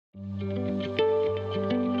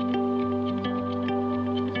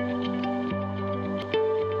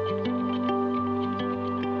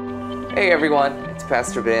Hey everyone, it's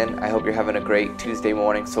Pastor Ben. I hope you're having a great Tuesday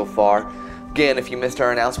morning so far. Again, if you missed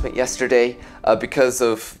our announcement yesterday, because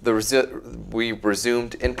of we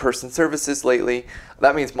resumed in-person services lately,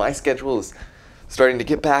 that means my schedule is starting to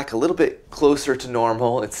get back a little bit closer to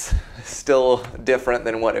normal. It's still different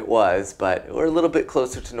than what it was, but we're a little bit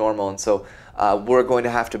closer to normal, and so we're going to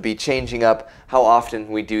have to be changing up how often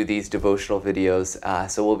we do these devotional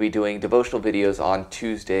videos. So we'll be doing devotional videos on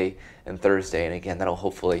Tuesday and Thursday, and again, that'll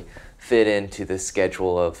hopefully fit into the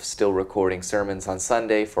schedule of still recording sermons on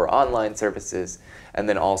Sunday for online services, and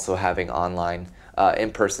then also having online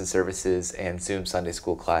in-person services and Zoom Sunday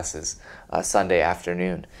school classes Sunday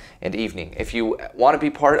afternoon and evening. If you want to be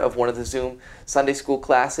part of one of the Zoom Sunday school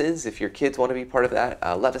classes, if your kids want to be part of that,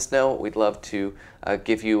 let us know. We'd love to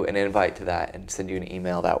give you an invite to that and send you an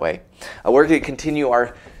email that way. We're going to continue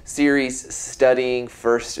our series studying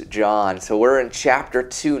 1 John. So we're in chapter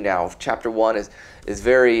 2 now. Chapter 1 is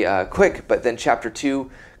very quick, but then chapter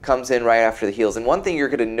 2 comes in right after the heels. And one thing you're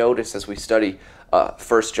going to notice as we study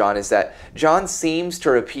 1 John is that John seems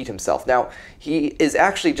to repeat himself. Now, he is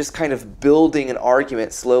actually just kind of building an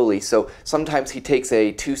argument slowly. So sometimes he takes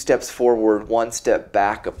a 2 steps forward, 1 step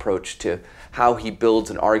back approach to how he builds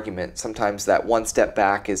an argument. Sometimes that 1 step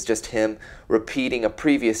back is just him repeating a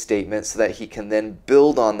previous statement so that he can then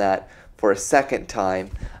build on that for a second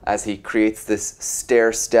time as he creates this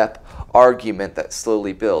stair-step argument that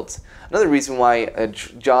slowly builds. Another reason why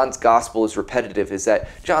John's gospel is repetitive is that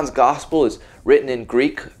John's gospel is written in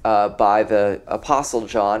Greek by the Apostle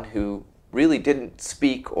John, who really didn't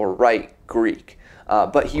speak or write Greek,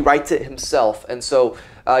 but he writes it himself. And so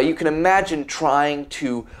you can imagine trying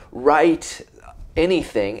to write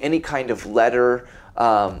anything, any kind of letter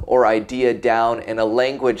or idea down in a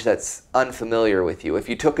language that's unfamiliar with you. If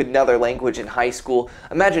you took another language in high school,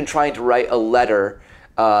 imagine trying to write a letter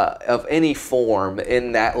of any form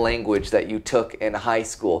in that language that you took in high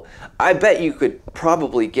school. I bet you could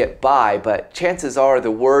probably get by, but chances are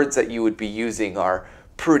the words that you would be using are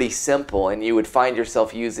pretty simple, and you would find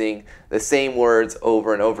yourself using the same words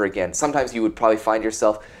over and over again. Sometimes you would probably find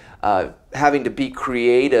yourself having to be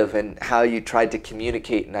creative in how you tried to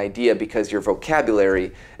communicate an idea because your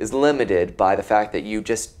vocabulary is limited by the fact that you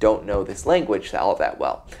just don't know this language all that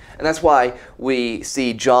well. And that's why we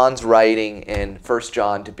see John's writing in 1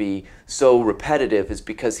 John to be so repetitive, is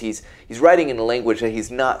because he's writing in a language that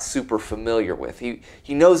he's not super familiar with.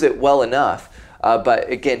 He knows it well enough, but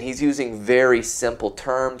again, he's using very simple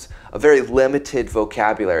terms, a very limited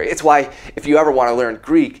vocabulary. It's why if you ever want to learn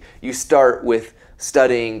Greek, you start with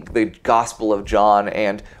studying the Gospel of John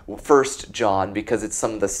and 1 John, because it's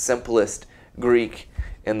some of the simplest Greek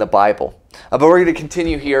in the Bible. But we're going to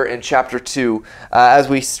continue here in chapter 2. As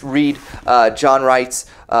we read, John writes,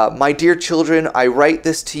 "My dear children, I write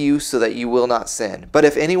this to you so that you will not sin. But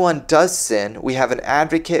if anyone does sin, we have an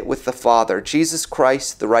advocate with the Father, Jesus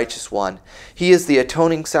Christ, the righteous one. He is the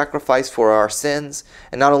atoning sacrifice for our sins,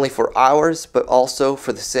 and not only for ours, but also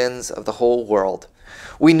for the sins of the whole world.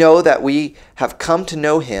 We know that we have come to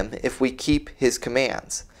know him if we keep his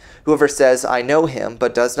commands. Whoever says, 'I know him,'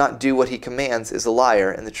 but does not do what he commands is a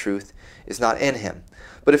liar, and the truth is not in him.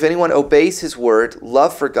 But if anyone obeys his word,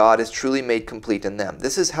 love for God is truly made complete in them.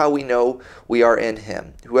 This is how we know we are in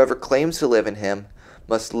him. Whoever claims to live in him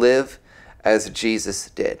must live as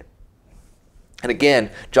Jesus did." And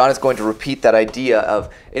again, John is going to repeat that idea of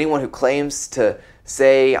anyone who claims to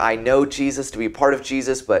say, "I know Jesus," to be part of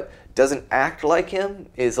Jesus, but doesn't act like him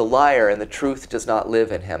is a liar, and the truth does not live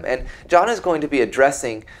in him. And John is going to be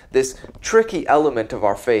addressing this tricky element of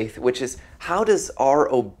our faith, which is, how does our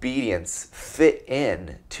obedience fit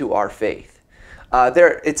in to our faith?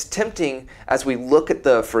 It's tempting as we look at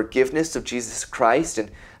the forgiveness of Jesus Christ and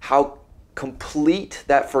how complete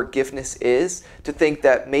that forgiveness is, to think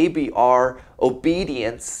that maybe our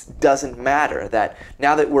obedience doesn't matter, that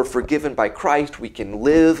now that we're forgiven by Christ, we can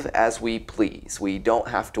live as we please. We don't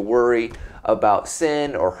have to worry about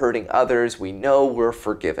sin or hurting others. We know we're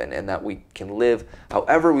forgiven and that we can live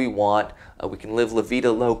however we want. We can live la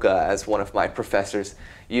vida loca, as one of my professors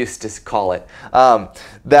used to call it.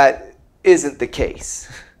 That isn't the case.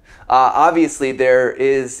 Obviously,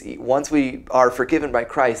 once we are forgiven by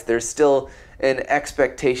Christ, there's still an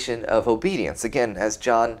expectation of obedience. Again, as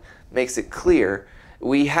John makes it clear,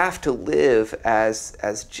 we have to live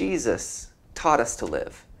as Jesus taught us to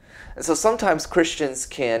live. And so sometimes Christians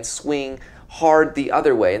can swing hard the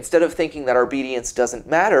other way. Instead of thinking that our obedience doesn't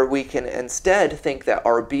matter, we can instead think that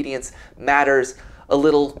our obedience matters a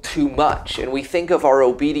little too much. And we think of our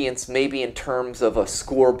obedience maybe in terms of a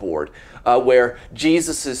scoreboard, where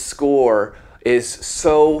Jesus' score is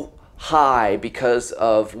so high because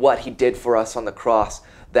of what he did for us on the cross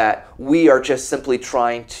that we are just simply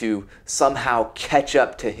trying to somehow catch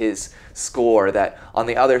up to his score, that on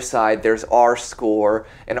the other side there's our score,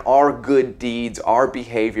 and our good deeds, our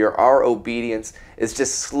behavior, our obedience is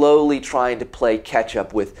just slowly trying to play catch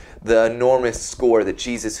up with the enormous score that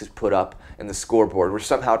Jesus has put up in the scoreboard. We're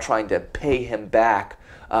somehow trying to pay him back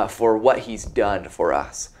for what he's done for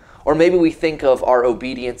us. Or maybe we think of our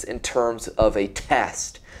obedience in terms of a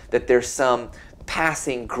test, that there's some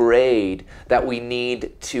passing grade that we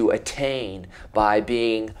need to attain by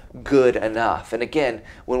being good enough. And again,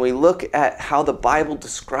 when we look at how the Bible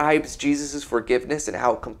describes Jesus' forgiveness and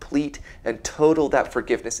how complete and total that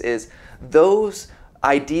forgiveness is, those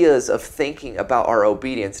ideas of thinking about our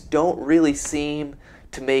obedience don't really seem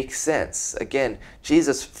to make sense. Again,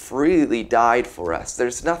 Jesus freely died for us.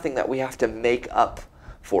 There's nothing that we have to make up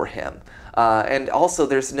for him. And also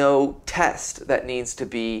there's no test that needs to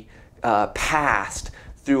be passed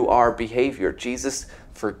through our behavior. Jesus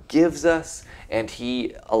forgives us, and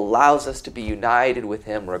he allows us to be united with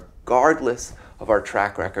him regardless of our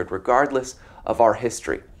track record, regardless of our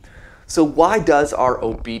history. So why does our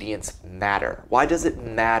obedience matter? Why does it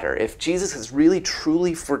matter? If Jesus has really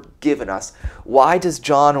truly forgiven us, why does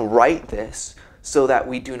John write this so that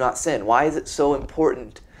we do not sin? Why is it so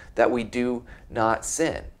important that we do not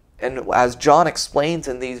sin? And as John explains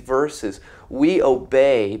in these verses, we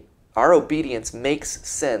obey. Our obedience makes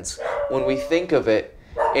sense when we think of it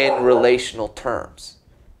in relational terms.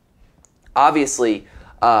 Obviously,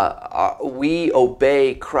 we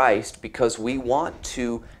obey Christ because we want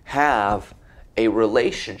to have a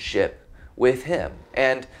relationship with him.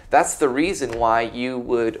 And that's the reason why you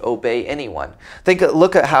would obey anyone.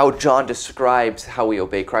 Look at how John describes how we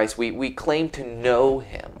obey Christ. We claim to know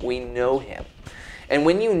him. We know him. And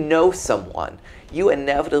when you know someone, you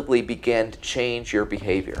inevitably begin to change your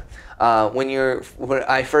behavior. When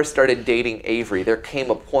I first started dating Avery, there came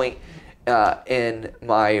a point in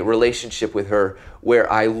my relationship with her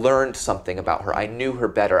where I learned something about her. I knew her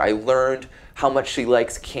better. I learned how much she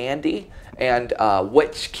likes candy and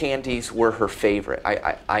which candies were her favorite.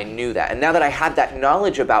 I knew that. And now that I had that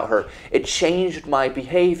knowledge about her, it changed my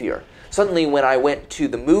behavior. Suddenly when I went to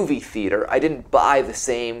the movie theater, I didn't buy the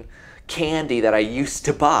same candy that I used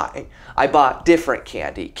to buy. I bought different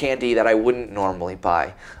candy that I wouldn't normally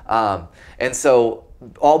buy. And so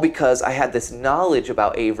all because I had this knowledge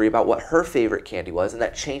about Avery, about what her favorite candy was, and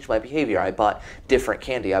that changed my behavior. I bought different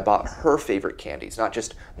candy. I bought her favorite candies, not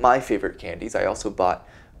just my favorite candies. I also bought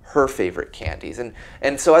her favorite candies.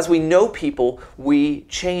 And so as we know people, we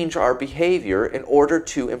change our behavior in order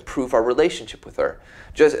to improve our relationship with her.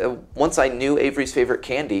 Just once I knew Avery's favorite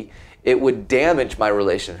candy, it would damage my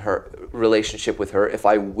relationship with her if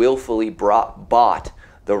I willfully bought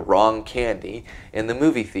the wrong candy in the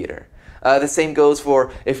movie theater. The same goes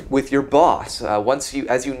with your boss.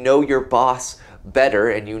 As you know your boss better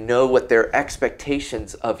and you know what their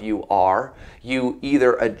expectations of you are, you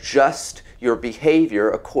either adjust your behavior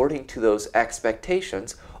according to those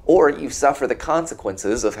expectations, or you suffer the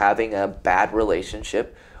consequences of having a bad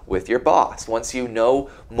relationship with your boss. Once you know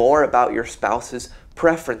more about your spouse's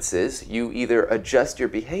preferences, you either adjust your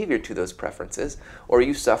behavior to those preferences or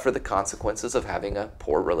you suffer the consequences of having a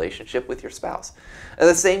poor relationship with your spouse. And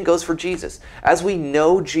the same goes for Jesus. As we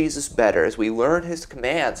know Jesus better, as we learn his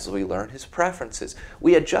commands, as we learn his preferences,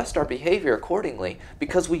 we adjust our behavior accordingly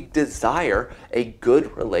because we desire a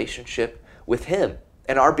good relationship with him.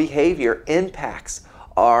 And our behavior impacts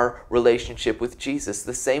our relationship with Jesus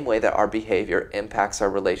the same way that our behavior impacts our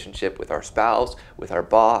relationship with our spouse, with our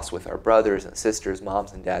boss, with our brothers and sisters,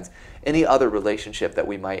 moms and dads, any other relationship that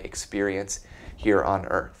we might experience here on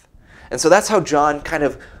earth. And so that's how John kind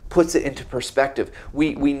of puts it into perspective.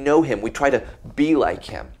 We know him. We try to be like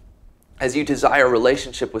him. As you desire a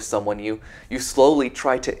relationship with someone, you slowly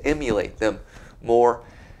try to emulate them more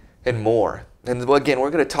and more. And again,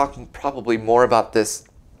 we're going to talk probably more about this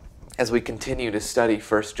as we continue to study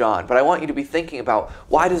 1 John. But I want you to be thinking about,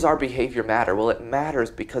 why does our behavior matter? Well, it matters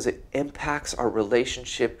because it impacts our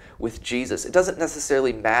relationship with Jesus. It doesn't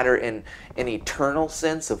necessarily matter in an eternal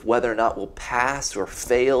sense of whether or not we'll pass or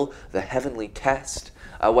fail the heavenly test,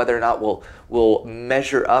 whether or not we'll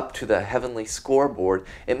measure up to the heavenly scoreboard.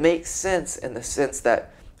 It makes sense in the sense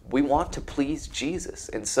that we want to please Jesus,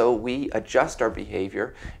 and so we adjust our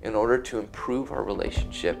behavior in order to improve our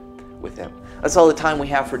relationship with him. That's all the time we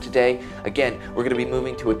have for today. Again, we're going to be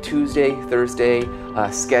moving to a Tuesday, Thursday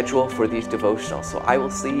schedule for these devotionals. So I will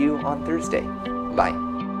see you on Thursday. Bye.